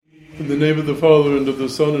In the name of the Father, and of the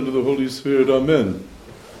Son, and of the Holy Spirit, Amen.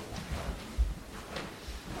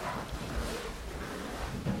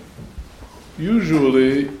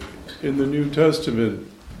 Usually, in the New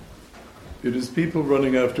Testament, it is people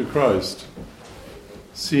running after Christ,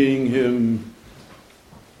 seeing Him,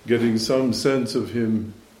 getting some sense of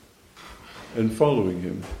Him, and following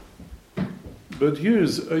Him. But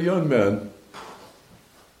here's a young man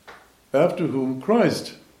after whom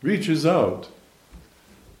Christ reaches out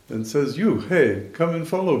and says, hey, come and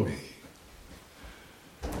follow me.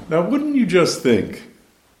 Now, wouldn't you just think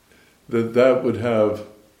that that would have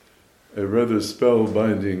a rather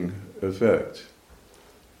spellbinding effect?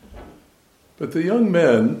 But the young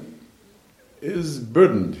man is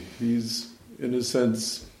burdened. He's, in a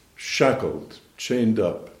sense, shackled, chained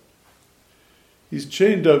up. He's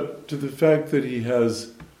chained up to the fact that he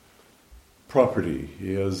has property,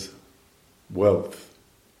 he has wealth.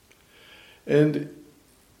 And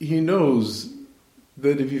he knows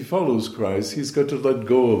that if he follows Christ, he's got to let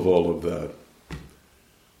go of all of that.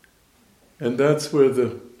 And that's where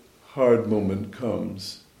the hard moment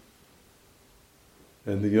comes.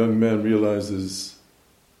 And the young man realizes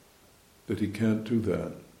that he can't do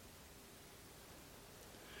that.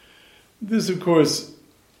 This, of course,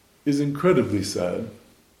 is incredibly sad.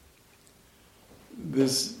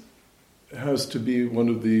 This has to be one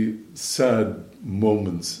of the sad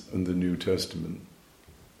moments in the New Testament.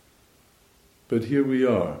 But here we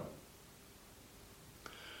are.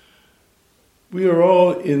 We are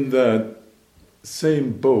all in that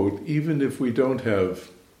same boat, even if we don't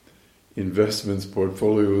have investments,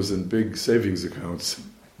 portfolios, and big savings accounts.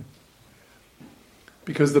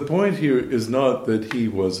 Because the point here is not that he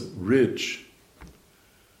was rich,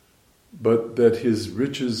 but that his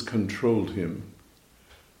riches controlled him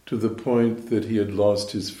to the point that he had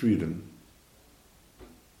lost his freedom.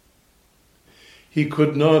 He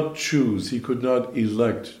could not choose, he could not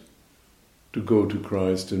elect to go to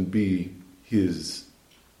Christ and be his.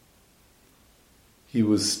 He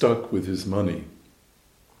was stuck with his money.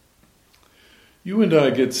 You and I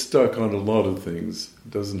get stuck on a lot of things.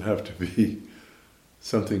 It doesn't have to be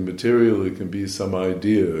something material, it can be some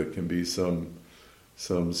idea, it can be some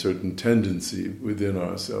certain tendency within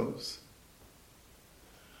ourselves.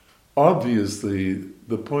 Obviously,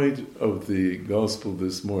 the point of the gospel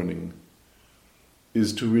this morning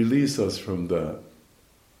is to release us from that.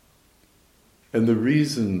 And the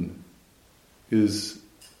reason is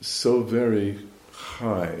so very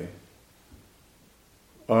high.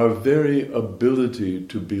 Our very ability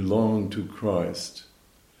to belong to Christ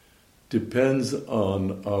depends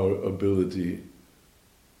on our ability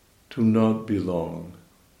to not belong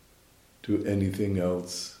to anything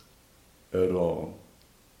else at all.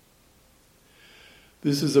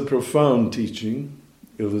 This is a profound teaching,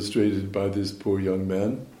 illustrated by this poor young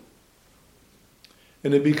man,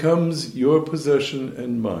 and it becomes your possession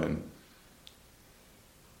and mine.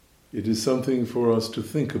 It is something for us to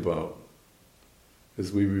think about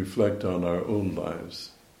as we reflect on our own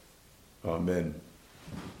lives. Amen.